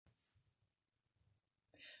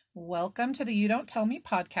Welcome to the You Don't Tell Me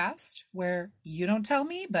podcast, where you don't tell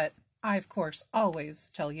me, but I, of course,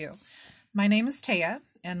 always tell you. My name is Taya,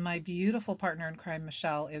 and my beautiful partner in crime,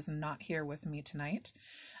 Michelle, is not here with me tonight.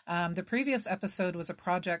 The previous episode was a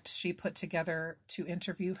project she put together to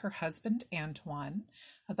interview her husband, Antoine,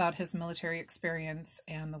 about his military experience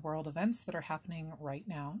and the world events that are happening right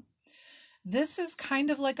now. This is kind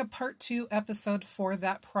of like a part 2 episode for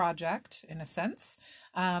that project, in a sense.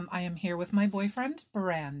 I am here with my boyfriend,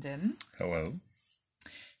 Brandon. Hello.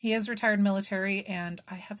 He is retired military, and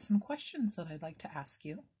I have some questions that I'd like to ask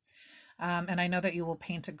you. And I know that you will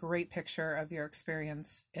paint a great picture of your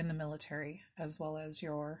experience in the military, as well as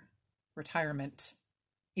your retirement.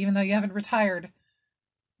 Even though you haven't retired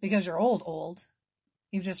because you're old.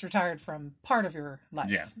 You've just retired from part of your life.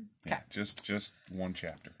 Yeah. Just one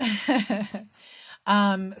chapter.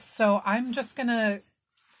 So I'm just going to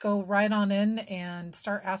go right on in and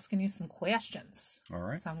start asking you some questions. All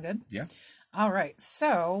right. Sound good? Yeah. All right.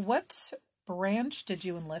 So what branch did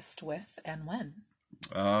you enlist with and when?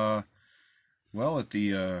 Well, at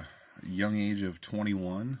the young age of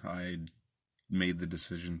 21, I made the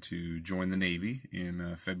decision to join the Navy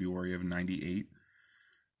in February of 98.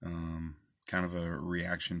 Kind of a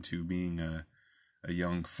reaction to being a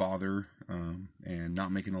young father and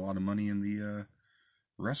not making a lot of money in the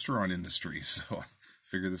restaurant industry. So I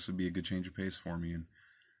figured this would be a good change of pace for me and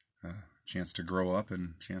a chance to grow up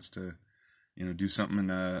and chance to, do something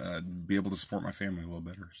and be able to support my family a little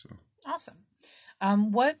better. So awesome.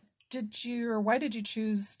 Why did you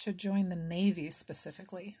choose to join the Navy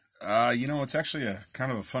specifically? It's actually a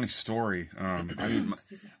kind of a funny story.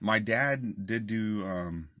 My dad did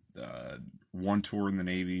do one tour in the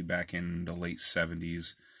Navy back in the late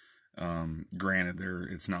 70s. Granted,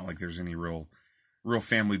 it's not like there's any real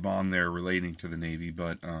family bond there relating to the Navy,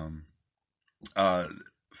 but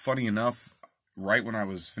funny enough, right when I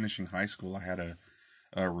was finishing high school, I had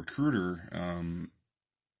a recruiter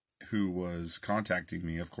who was contacting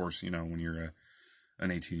me. Of course, when you're an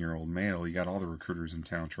 18-year-old male, you got all the recruiters in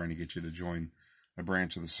town trying to get you to join a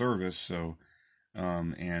branch of the service. So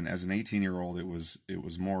and as an 18-year-old, it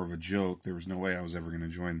was more of a joke. There was no way I was ever going to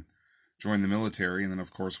join the military. And then,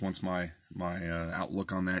 of course, once my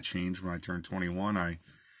outlook on that changed when I turned 21, I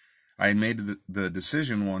had made the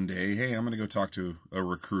decision one day, hey, I'm going to go talk to a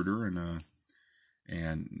recruiter and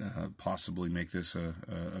possibly make this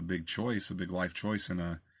a big choice, a big life choice.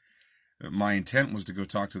 And my intent was to go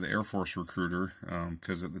talk to the Air Force recruiter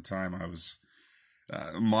because at the time I was.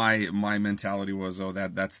 My mentality was,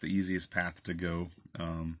 that's the easiest path to go.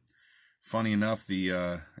 Funny enough,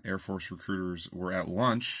 the Air Force recruiters were at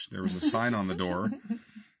lunch. There was a sign on the door.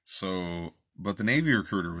 But the Navy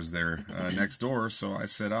recruiter was there next door. So I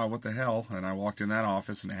said, what the hell? And I walked in that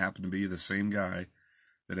office, and it happened to be the same guy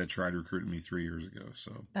that had tried recruiting me 3 years ago.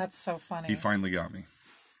 So that's so funny. He finally got me.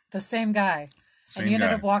 The same guy. And you ended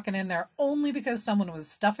up walking in there only because someone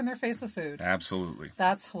was stuffing their face with food. Absolutely.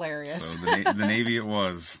 That's hilarious. So the Navy it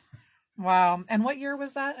was. Wow. And what year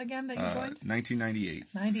was that again that you joined? 1998.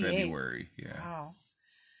 February, yeah. Wow.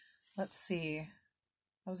 Let's see.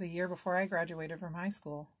 That was a year before I graduated from high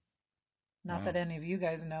school. Not that any of you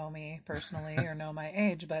guys know me personally or know my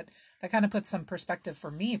age, but that kind of puts some perspective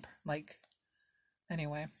for me.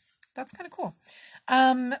 Anyway, that's kind of cool.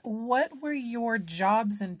 What were your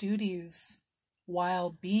jobs and duties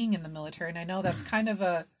while being in the military? And I know that's kind of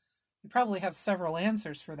you probably have several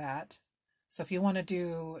answers for that. So if you want to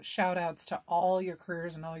do shout outs to all your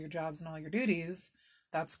careers and all your jobs and all your duties,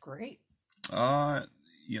 that's great. I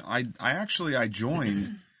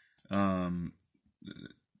joined,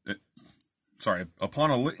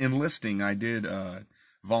 upon enlisting, I did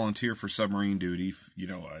volunteer for submarine duty.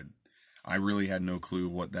 I really had no clue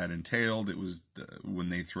what that entailed. It was when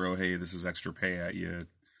they throw, hey, this is extra pay at you,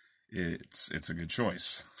 it's a good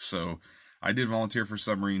choice. So I did volunteer for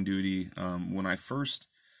submarine duty. When I first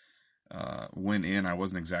went in, I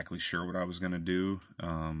wasn't exactly sure what I was going to do.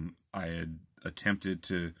 I had attempted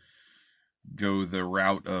to go the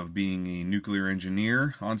route of being a nuclear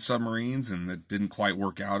engineer on submarines, and that didn't quite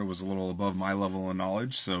work out. It was a little above my level of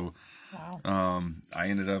knowledge. So wow. I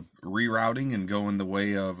ended up rerouting and going the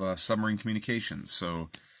way of submarine communications. So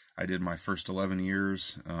I did my first 11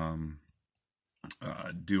 years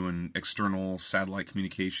doing external satellite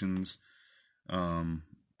communications on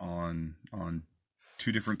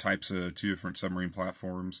two different submarine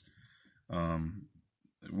platforms,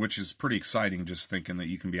 which is pretty exciting, just thinking that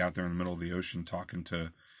you can be out there in the middle of the ocean talking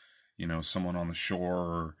to, someone on the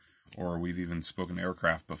shore, or we've even spoken to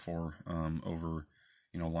aircraft before over,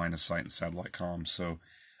 line of sight and satellite comms. So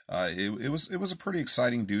it was a pretty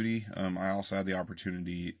exciting duty. I also had the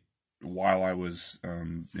opportunity while I was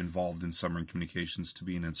involved in submarine communications to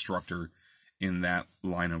be an instructor in that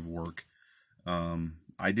line of work.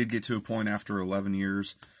 I did get to a point after 11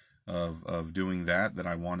 years of doing that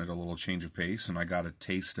I wanted a little change of pace, and I got a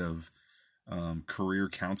taste of career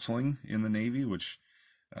counseling in the Navy, which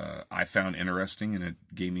I found interesting, and it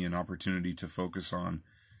gave me an opportunity to focus on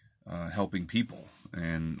helping people.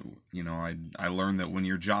 And I learned that when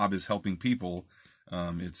your job is helping people,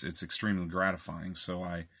 it's extremely gratifying. So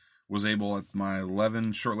I was able at my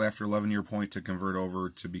shortly after 11-year point to convert over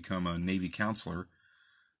to become a Navy counselor,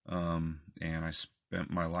 and I spent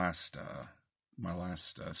my last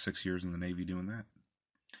 6 years in the Navy doing that.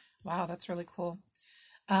 Wow, that's really cool.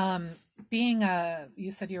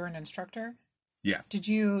 You said you were an instructor. Yeah. Did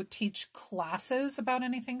you teach classes about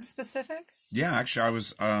anything specific? Yeah, actually,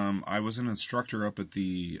 I was an instructor up at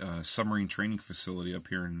the submarine training facility up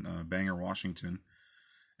here in Bangor, Washington,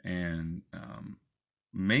 and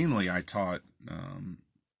mainly I taught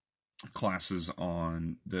classes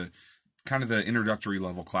on the introductory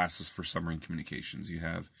level classes for submarine communications. You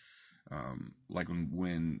have like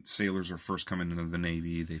when sailors are first coming into the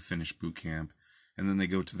Navy, they finish boot camp, and then they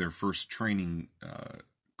go to their first training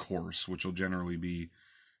course, which will generally be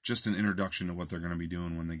just an introduction to what they're going to be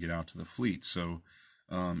doing when they get out to the fleet. So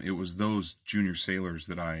it was those junior sailors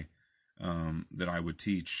that I would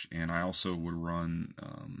teach, and I also would run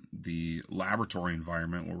the laboratory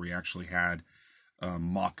environment where we actually had a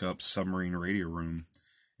mock-up submarine radio room,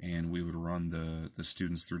 and we would run the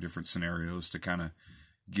students through different scenarios to kind of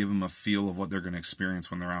give them a feel of what they're going to experience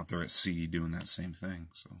when they're out there at sea doing that same thing.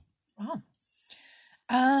 So,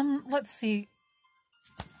 let's see.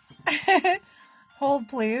 Hold,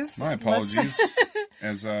 please. My apologies.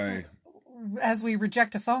 As we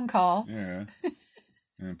reject a phone call. Yeah.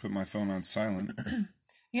 And put my phone on silent.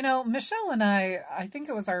 Michelle and I think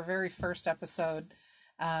it was our very first episode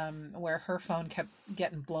where her phone kept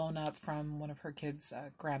getting blown up from one of her kids'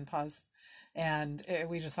 grandpas. And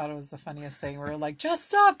we just thought it was the funniest thing. We were like, just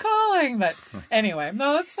stop calling. But anyway,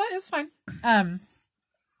 no, it's fine.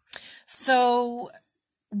 So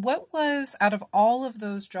what was, out of all of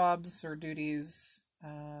those jobs or duties,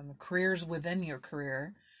 careers within your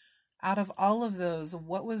career, out of all of those,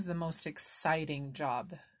 what was the most exciting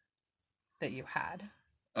job that you had?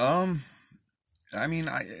 As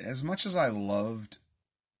much as I loved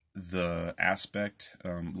the aspect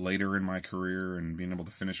later in my career and being able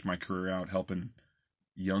to finish my career out helping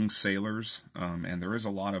young sailors, and there is a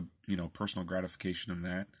lot of personal gratification in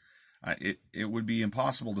that. It would be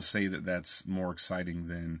impossible to say that that's more exciting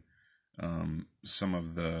than some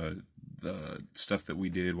of the stuff that we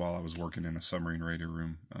did while I was working in a submarine radio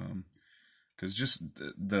room, because just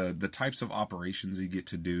the types of operations you get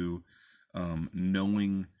to do,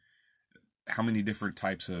 knowing how many different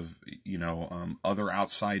types of other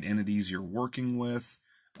outside entities you're working with,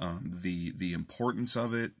 the importance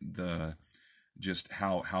of it, just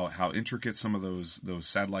how intricate some of those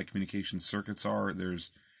satellite communication circuits are. There's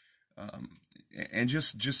and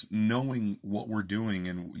just knowing what we're doing,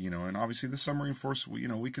 and obviously the submarine force,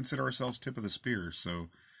 we consider ourselves tip of the spear. So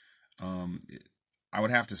I would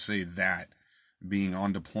have to say that being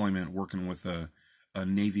on deployment, working with a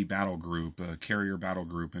Navy battle group, a carrier battle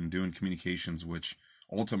group, and doing communications, which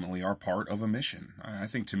ultimately are part of a mission. I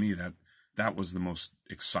think to me that was the most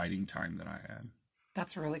exciting time that I had.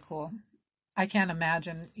 That's really cool. I can't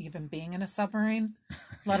imagine even being in a submarine,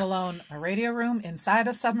 let alone a radio room inside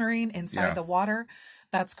a submarine, inside the water.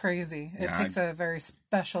 That's crazy. It takes a very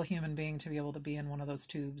special human being to be able to be in one of those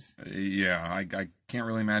tubes. Yeah, I can't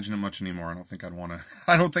really imagine it much anymore. I don't think I'd want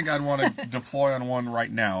to deploy on one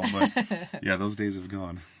right now, but yeah, those days have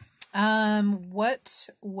gone. What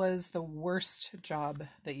was the worst job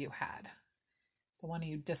that you had? The one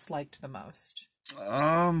you disliked the most?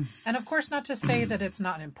 And of course, not to say that it's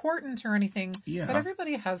not important or anything, but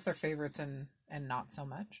everybody has their favorites and not so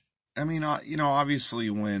much. I mean, obviously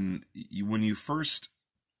when you first,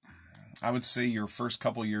 I would say your first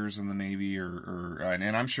couple years in the Navy,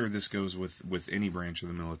 and I'm sure this goes with any branch of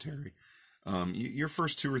the military, your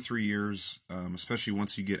first 2 or 3 years, especially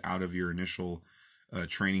once you get out of your initial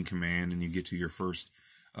training command and you get to your first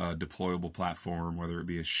deployable platform, whether it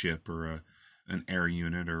be a ship or an air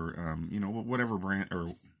unit or whatever brand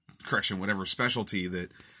whatever specialty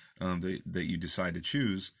that you decide to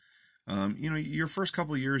choose, your first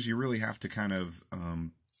couple of years you really have to kind of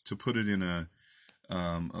to put it in a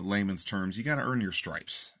layman's terms, you got to earn your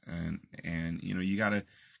stripes, and you got to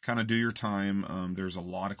kind of do your time. There's a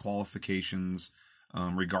lot of qualifications,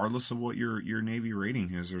 regardless of what your Navy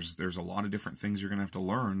rating is. There's a lot of different things you're gonna have to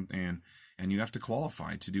learn, and you have to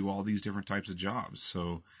qualify to do all these different types of jobs.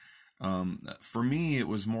 So For me, it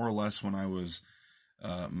was more or less when I was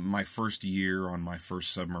my first year on my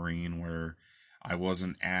first submarine, where I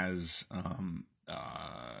wasn't as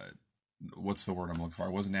what's the word I'm looking for? I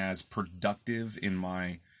wasn't as productive in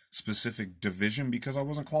my specific division because I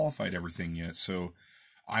wasn't qualified everything yet. So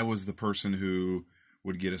I was the person who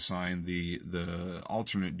would get assigned the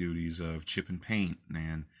alternate duties of chip and paint,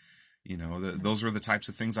 and those were the types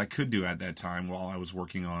of things I could do at that time while I was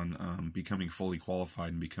working on becoming fully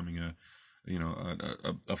qualified and becoming a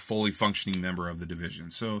fully functioning member of the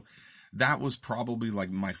division. So that was probably like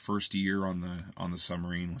my first year on the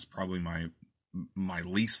submarine was probably my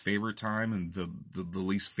least favorite time and the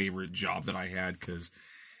least favorite job that I had, because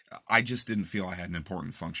I just didn't feel I had an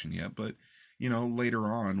important function yet. But later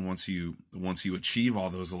on, once you achieve all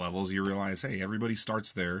those levels, you realize, hey, everybody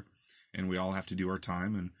starts there, and we all have to do our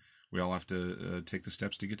time, and we all have to take the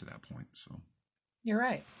steps to get to that point. So You're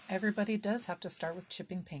right. Everybody does have to start with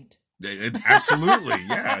chipping paint. Absolutely,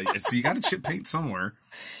 yeah. So you got to chip paint somewhere.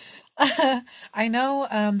 I know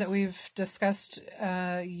that we've discussed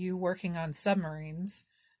you working on submarines,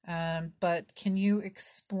 but can you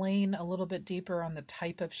explain a little bit deeper on the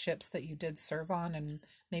type of ships that you did serve on, and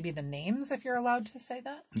maybe the names, if you're allowed to say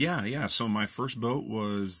that? Yeah. So my first boat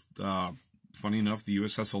was, funny enough, the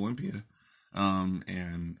USS Olympia.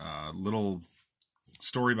 And little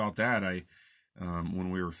story about that, when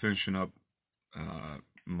we were finishing up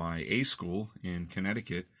my A school in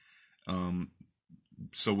Connecticut,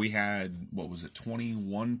 so we had,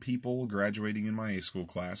 21 people graduating in my A school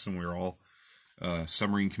class, and we were all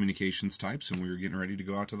submarine communications types, and we were getting ready to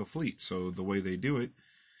go out to the fleet. So the way they do it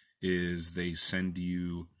is they send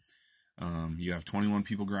you, you have 21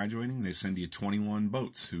 people graduating, they send you 21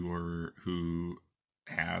 boats who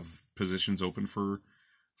have positions open for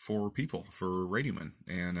people, for radiomen,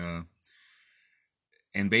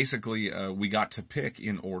 and basically we got to pick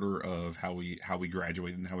in order of how we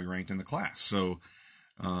graduated and how we ranked in the class. So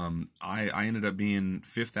I ended up being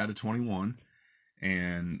 5th out of 21,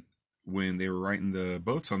 and when they were writing the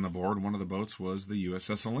boats on the board, one of the boats was the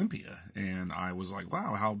USS Olympia, and I was like,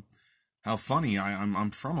 wow, how funny!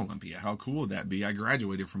 I'm from Olympia. How cool would that be? I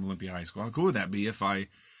graduated from Olympia High School. How cool would that be if I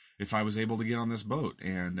was able to get on this boat?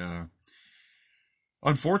 And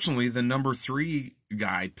unfortunately, the number 3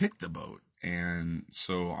 guy picked the boat, and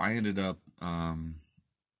so I ended up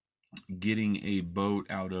getting a boat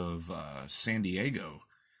out of San Diego.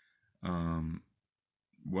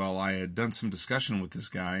 Well, I had done some discussion with this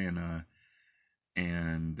guy,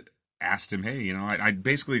 and asked him, hey, I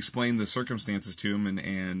basically explained the circumstances to him,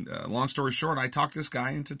 and long story short, I talked this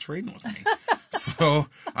guy into trading with me. So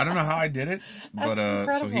I don't know how I did it, but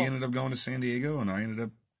so he ended up going to San Diego, and I ended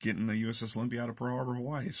up getting the USS Olympia out of Pearl Harbor,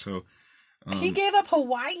 Hawaii. So he gave up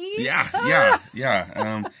Hawaii?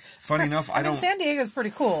 Yeah. Funny enough, I don't. San Diego's pretty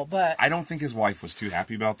cool, but I don't think his wife was too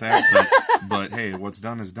happy about that. But hey, what's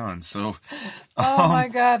done is done. So. Oh my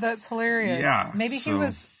God, that's hilarious. Yeah. Maybe he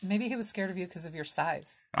was scared of you because of your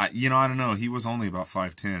size. I don't know. He was only about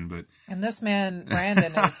 5'10", but. And this man Brandon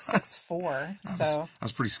is 6'4", so I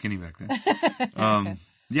was pretty skinny back then.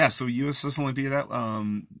 Yeah, so USS Olympia, that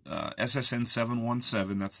SSN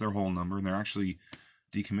 717, that's their whole number, and they're actually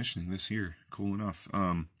decommissioning this year. Cool enough.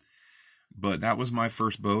 But that was my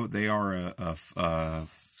first boat. They are a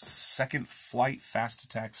second flight fast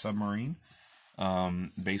attack submarine.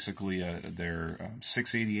 Basically, their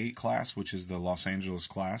 688 class, which is the Los Angeles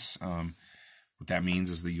class. What that means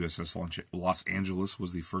is the USS Los Angeles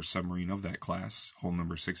was the first submarine of that class, hull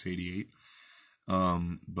number 688.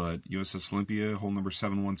 But USS Olympia, hull number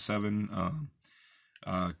 717,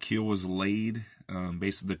 keel was laid.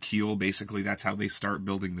 The keel, basically, that's how they start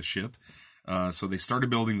building the ship. So they started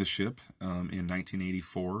building the ship in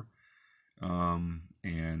 1984,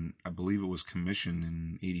 and I believe it was commissioned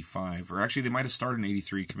in 85, or actually they might have started in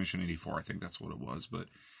 83, commissioned 84. I think that's what it was. But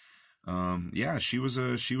yeah, she was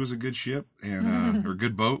a good ship, and or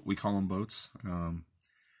good boat. We call them boats.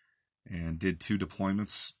 And did 2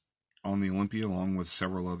 deployments on the Olympia, along with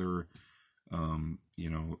several other,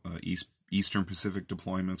 Eastern Pacific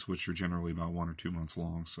deployments, which are generally about 1 or 2 months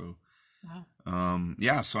long. So, wow.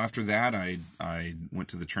 Yeah. So after that, I went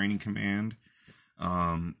to the training command,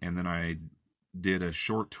 and then I did a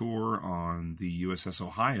short tour on the USS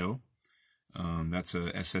Ohio. That's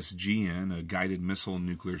a SSGN, a guided missile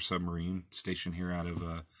nuclear submarine stationed here out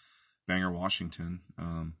of Bangor, Washington.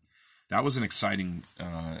 That was an exciting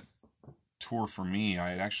tour for me.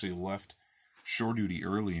 I had actually left shore duty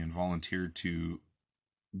early and volunteered to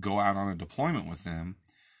go out on a deployment with them,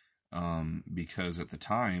 because at the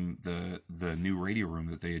time the new radio room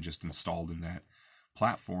that they had just installed in that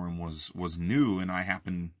platform was new, and I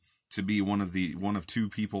happened to be one of two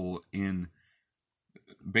people in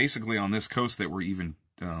basically on this coast that were even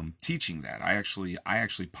teaching that. I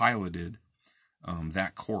actually piloted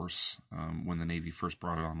that course when the Navy first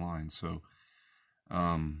brought it online. So,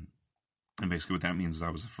 and basically what that means is I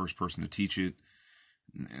was the first person to teach it,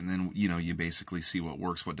 and then you basically see what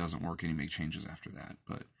works, what doesn't work, and you make changes after that.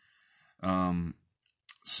 But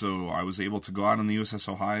so I was able to go out on the USS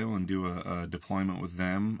Ohio and do a deployment with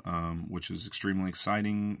them, which is extremely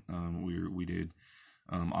exciting. We did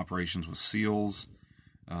operations with SEALs.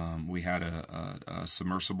 We had a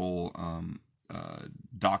submersible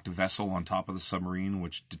docked vessel on top of the submarine,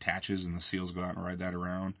 which detaches, and the SEALs go out and ride that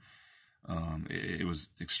around. It was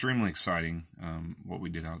extremely exciting what we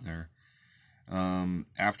did out there.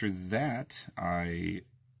 After that, I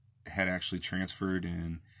had actually transferred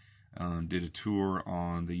and did a tour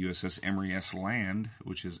on the USS Emory S. Land,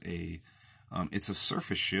 which is it's a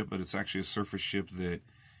surface ship, but it's actually a surface ship that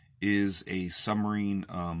is a submarine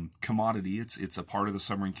commodity. It's a part of the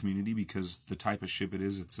submarine community because the type of ship it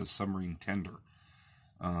is, it's a submarine tender.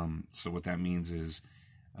 So what that means is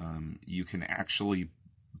you can actually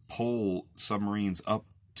pull submarines up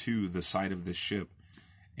to the side of this ship,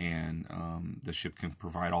 and the ship can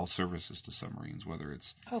provide all services to submarines, whether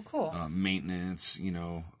it's cool. Maintenance,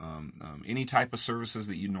 any type of services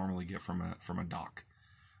that you normally get from a dock.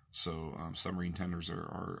 So submarine tenders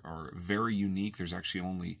are very unique. There's actually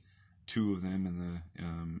only 2 of them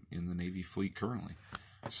in the Navy fleet currently.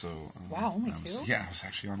 So wow, only 2? Yeah, I was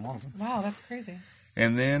actually on one of them. Wow, that's crazy.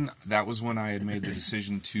 And then that was when I had made the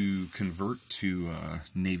decision to convert to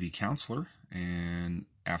Navy counselor. And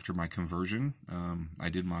after my conversion, I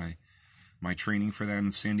did my training for that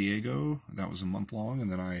in San Diego. That was a month long,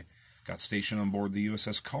 and then I got stationed on board the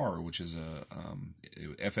USS Carr, which is a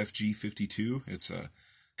FFG-52. It's a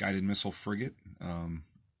guided missile frigate.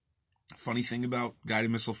 Funny thing about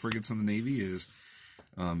guided missile frigates in the Navy is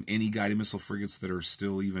any guided missile frigates that are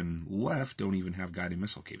still even left don't even have guided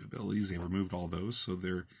missile capabilities. They removed all those, so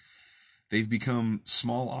they've become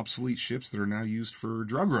small, obsolete ships that are now used for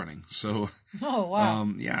drug running. So, oh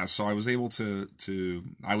wow, so I was able to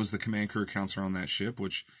I was the command crew counselor on that ship,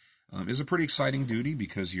 which is a pretty exciting duty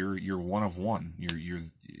because you're one of one. You're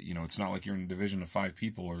it's not like you're in a division of 5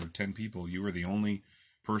 people or 10 people. You are the only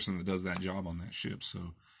person that does that job on that ship.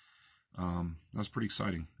 So that was pretty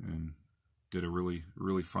exciting, and did a really,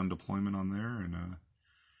 really fun deployment on there, and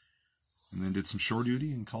then did some shore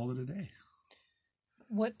duty and called it a day.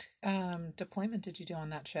 What deployment did you do on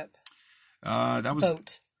that ship? That was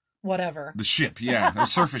boat, whatever. The ship, yeah, a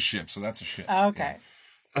surface ship, so that's a ship. Okay.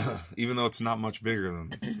 Yeah. Even though it's not much bigger than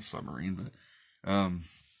the submarine, but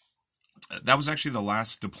that was actually the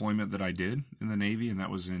last deployment that I did in the Navy, and that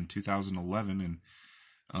was in 2011,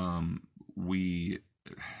 and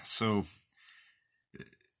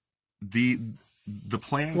the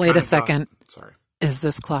plan. Wait a second. Sorry. Is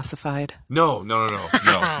this classified? No,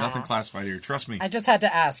 nothing classified here. Trust me. I just had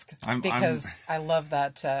to ask because I love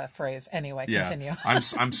that phrase. Anyway, yeah, continue.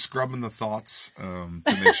 I'm scrubbing the thoughts to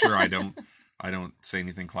make sure I don't say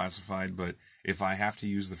anything classified. But if I have to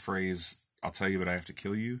use the phrase, "I'll tell you, but I have to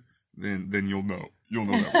kill you," then you'll know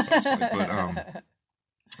that was classified. But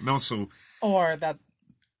no, so or that's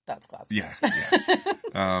classified.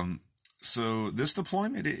 Yeah. So this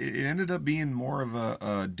deployment, it ended up being more of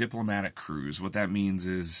a diplomatic cruise. What that means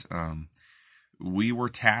is we were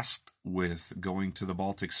tasked with going to the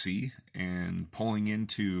Baltic Sea and pulling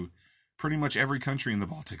into pretty much every country in the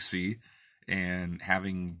Baltic Sea and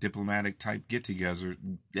having diplomatic type get-togethers.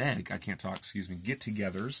 I can't talk. Excuse me.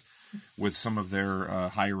 Get-togethers with some of their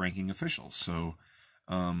higher ranking officials. So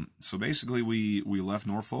basically, we left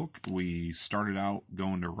Norfolk. We started out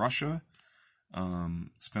going to Russia.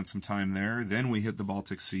 Spent some time there. Then we hit the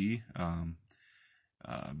Baltic Sea.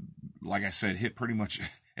 Like I said, hit pretty much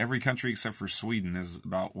every country except for Sweden is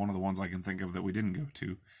about one of the ones I can think of that we didn't go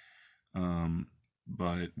to.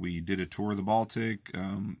 But we did a tour of the Baltic,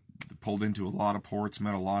 pulled into a lot of ports,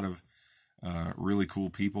 met a lot of really cool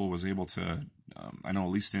people, was able to, I know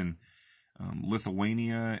at least in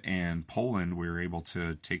Lithuania and Poland, we were able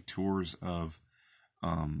to take tours of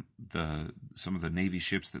some of the Navy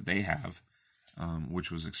ships that they have. Which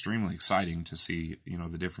was extremely exciting to see,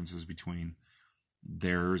 the differences between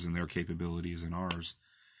theirs and their capabilities and ours.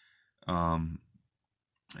 And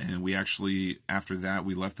we actually, after that,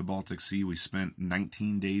 we left the Baltic Sea. We spent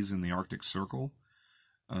 19 days in the Arctic Circle,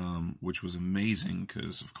 which was amazing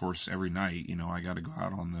because, of course, every night, I got to go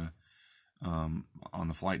out on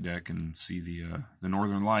the flight deck and see the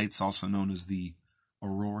Northern Lights, also known as the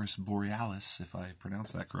Auroras Borealis, if I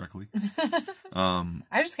pronounce that correctly.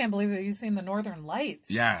 I just can't believe that you've seen the Northern Lights.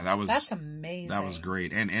 Yeah, That's amazing. That was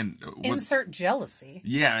great. And insert jealousy.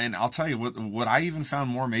 Yeah, and I'll tell you what I even found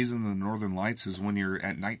more amazing than the Northern Lights is when you're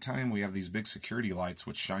at nighttime, we have these big security lights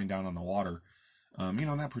which shine down on the water. And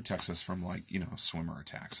that protects us from swimmer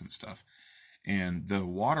attacks and stuff. And the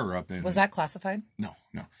water up in... Was that classified? No.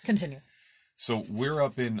 Continue. So we're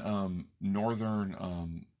up in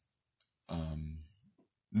northern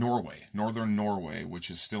Norway,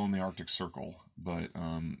 which is still in the Arctic Circle, but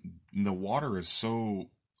the water is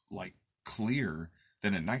so clear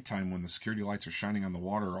that at nighttime when the security lights are shining on the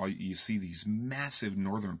water, you see these massive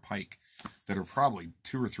northern pike that are probably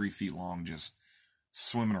 2 or 3 feet long, just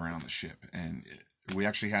swimming around the ship. And we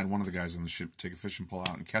actually had one of the guys on the ship take a fishing pole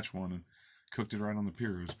out and catch one and cooked it right on the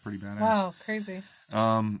pier. It was pretty badass. Wow, crazy.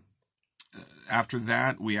 After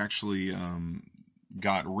that, we actually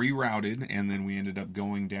got rerouted, and then we ended up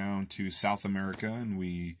going down to South America, and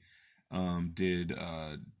we did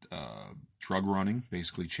drug running,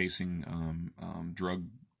 basically chasing drug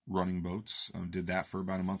running boats. Did that for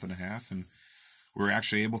about a month and a half, and we were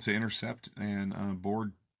actually able to intercept and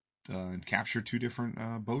board and capture 2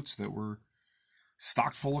 different boats that were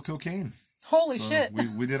stocked full of cocaine. Holy shit!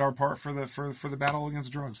 We did our part for the battle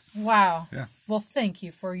against drugs. Wow. Yeah. Well, thank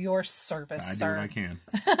you for your service, sir. I do what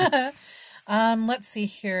I can. Let's see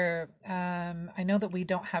here. I know that we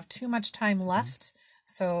don't have too much time left,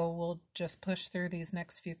 so we'll just push through these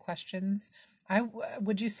next few questions.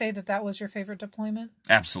 Would you say that was your favorite deployment?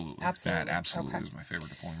 Absolutely. Absolutely. That absolutely was my favorite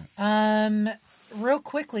deployment. Real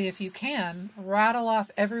quickly, if you can, rattle off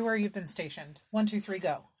everywhere you've been stationed. 1, 2, 3,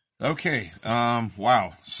 go. Okay.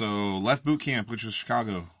 Wow. So left boot camp, which was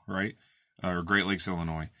Chicago, right? Or Great Lakes,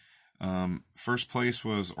 Illinois. First place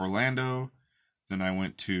was Orlando. Then I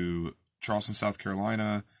went to Charleston, South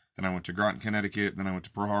Carolina. Then I went to Groton, Connecticut. Then I went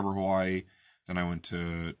to Pearl Harbor, Hawaii. Then I went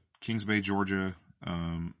to Kings Bay, Georgia.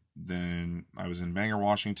 Then I was in Bangor,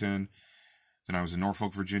 Washington. Then I was in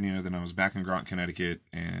Norfolk, Virginia. Then I was back in Groton, Connecticut.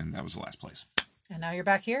 And that was the last place. And now you're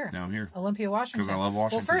back here. Now I'm here. Olympia, Washington. Because I love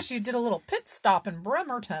Washington. Well, first you did a little pit stop in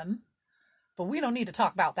Bremerton, but we don't need to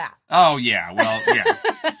talk about that. Oh, yeah. Well, yeah.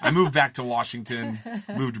 I moved back to Washington,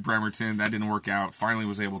 moved to Bremerton. That didn't work out. Finally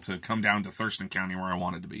was able to come down to Thurston County where I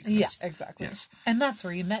wanted to be. Yeah, exactly. Yes. And that's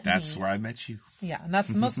where you met me. That's where I met you. Yeah, and that's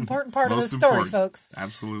the most important part of the Most story, important. folks.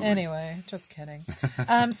 Absolutely. Anyway, just kidding.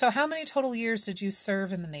 So how many total years did you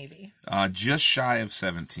serve in the Navy? Just shy of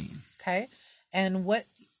 17. Okay. And what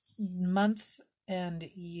month and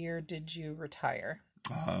year did you retire?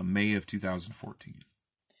 May of 2014.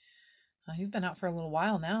 You've been out for a little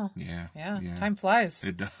while now. Yeah. Time flies.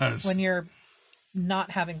 It does. When you're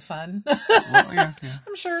not having fun. Well, yeah.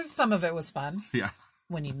 I'm sure some of it was fun. Yeah.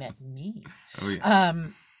 When you met me. Oh, yeah.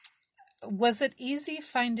 Was it easy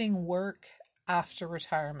finding work after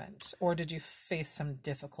retirement, or did you face some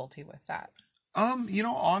difficulty with that?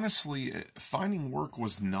 Honestly, finding work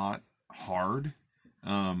was not hard.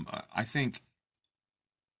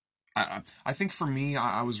 I think for me,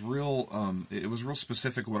 I was real, it was real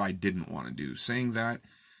specific what I didn't want to do. Saying that,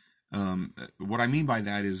 what I mean by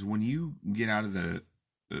that is when you get out of the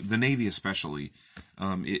Navy especially,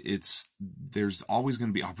 there's always going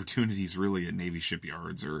to be opportunities really at Navy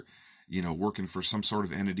shipyards or, working for some sort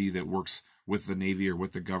of entity that works with the Navy or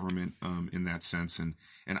with the government, in that sense. And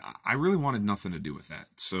I really wanted nothing to do with that.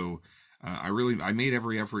 So, I made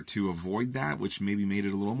every effort to avoid that, which maybe made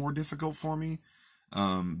it a little more difficult for me.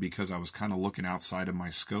 Because I was kind of looking outside of my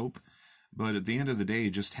scope. But at the end of the day,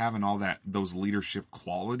 just having those leadership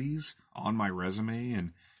qualities on my resume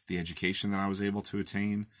and the education that I was able to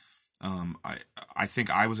attain, I think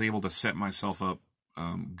I was able to set myself up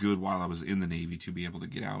good while I was in the Navy to be able to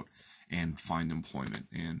get out and find employment.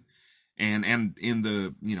 And in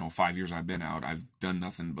the 5 years I've been out, I've done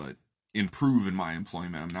nothing but improve in my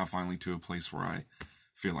employment. I'm now finally to a place where I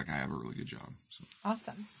feel like I have a really good job. So.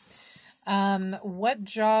 Awesome. What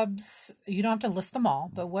jobs, you don't have to list them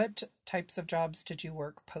all, but what types of jobs did you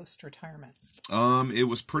work post-retirement? It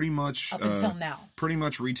was pretty much... Up until now. Pretty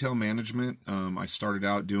much retail management. I started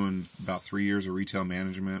out doing about 3 years of retail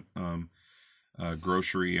management,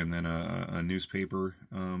 grocery, and then a newspaper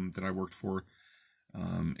that I worked for.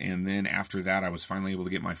 And then after that, I was finally able to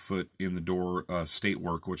get my foot in the door, state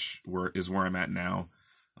work, is where I'm at now.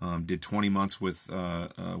 Did 20 months with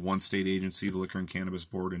one state agency, the Liquor and Cannabis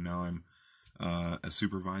Board, and now I'm a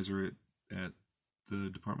supervisor at the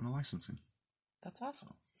Department of Licensing. That's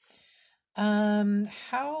awesome.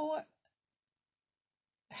 How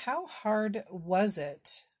hard was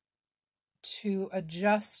it to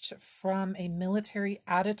adjust from a military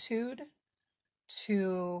attitude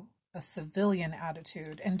to a civilian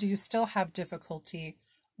attitude? And do you still have difficulty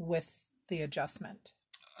with the adjustment?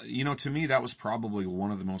 To me, that was probably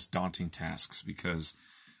one of the most daunting tasks because,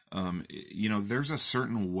 there's a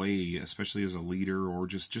certain way, especially as a leader or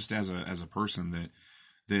just as a person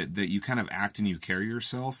that you kind of act and you carry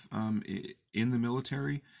yourself in the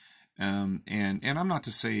military. And I'm not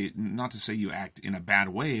to say you act in a bad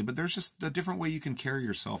way, but there's just a different way you can carry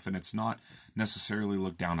yourself, and it's not necessarily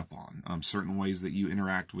looked down upon. Certain ways that you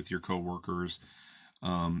interact with your coworkers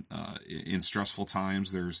in stressful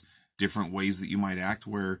times. There's different ways that you might act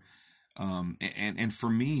where, and for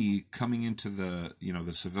me, coming into the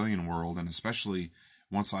the civilian world, and especially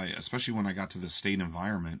when I got to the state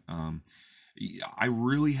environment, I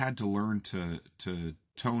really had to learn to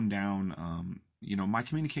tone down my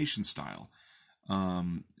communication style.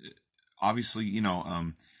 Obviously,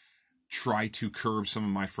 try to curb some of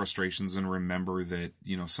my frustrations and remember that,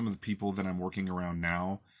 some of the people that I'm working around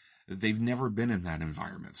now, they've never been in that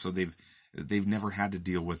environment. So they've never had to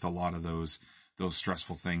deal with a lot of those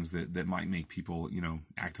stressful things that might make people,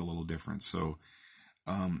 act a little different. So,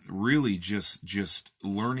 really just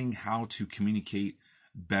learning how to communicate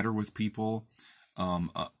better with people,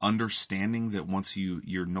 understanding that once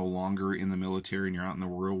you're no longer in the military and you're out in the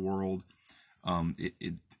real world,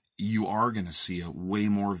 you are going to see a way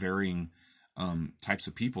more varying types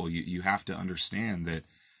of people. You have to understand that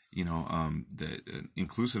that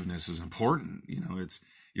inclusiveness is important.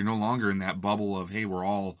 You're no longer in that bubble of, hey, we're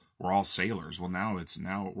all sailors. Well,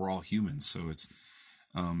 now we're all humans. So it's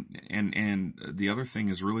and the other thing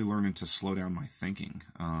is really learning to slow down my thinking.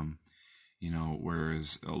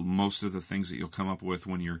 Whereas most of the things that you'll come up with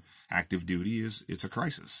when you're active duty it's a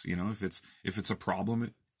crisis. If it's a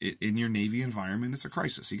problem in your Navy environment, it's a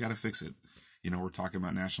crisis. You got to fix it. We're talking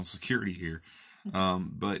about national security here.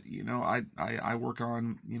 But I work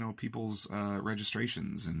on, people's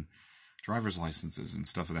registrations and driver's licenses and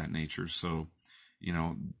stuff of that nature. So,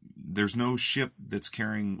 there's no ship that's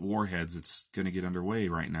carrying warheads that's going to get underway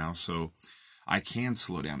right now. So I can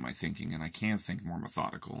slow down my thinking and I can think more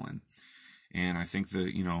methodical. And I think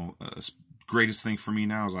the greatest thing for me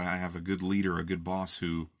now is I have a good leader, a good boss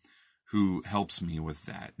who helps me with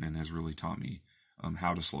that and has really taught me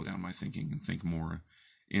how to slow down my thinking and think more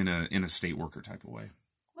in a state worker type of way.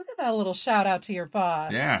 Look at that little shout out to your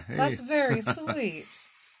boss. Yeah, hey. That's very sweet.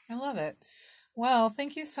 I love it. Well,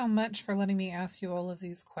 thank you so much for letting me ask you all of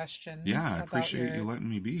these questions. Yeah, I appreciate you letting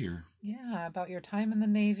me be here. Yeah, about your time in the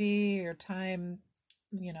Navy, your time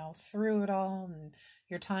through it all, and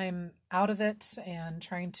your time out of it, and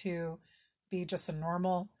trying to be just a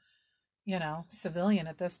normal, civilian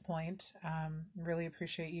at this point. Really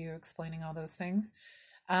appreciate you explaining all those things.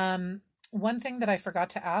 One thing that I forgot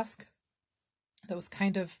to ask that was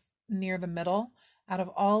kind of near the middle, out of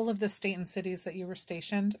all of the state and cities that you were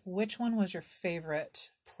stationed, which one was your favorite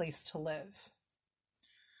place to live?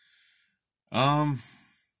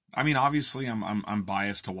 Obviously I'm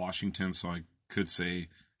biased to Washington, so I could say,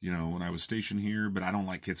 when I was stationed here, but I don't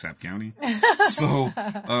like Kitsap County. So,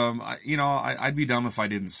 I'd be dumb if I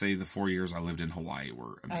didn't say the 4 years I lived in Hawaii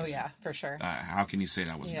were amazing. Oh, yeah, for sure. How can you say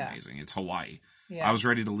that wasn't amazing? It's Hawaii. Yeah. I was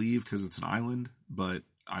ready to leave because it's an island, but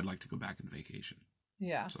I'd like to go back and vacation.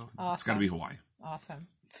 Yeah. So awesome. It's got to be Hawaii. Awesome.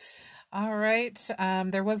 All right.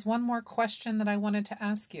 There was one more question that I wanted to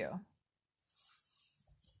ask you.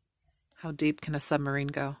 How deep can a submarine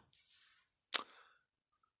go?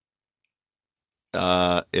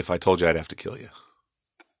 If I told you, I'd have to kill you.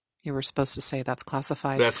 You were supposed to say that's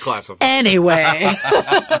classified. That's classified. Anyway.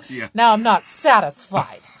 Yeah. Now I'm not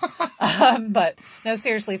satisfied. But no,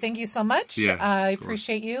 seriously, thank you so much. Yeah, I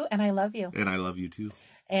appreciate you and I love you. And I love you too.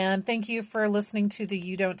 And thank you for listening to the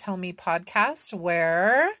You Don't Tell Me podcast,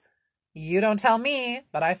 where you don't tell me,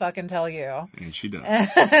 but I fucking tell you. And she does.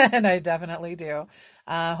 And I definitely do.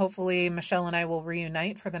 Hopefully Michelle and I will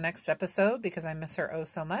reunite for the next episode because I miss her oh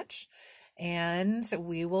so much. And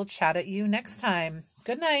we will chat at you next time.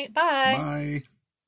 Good night. Bye. Bye.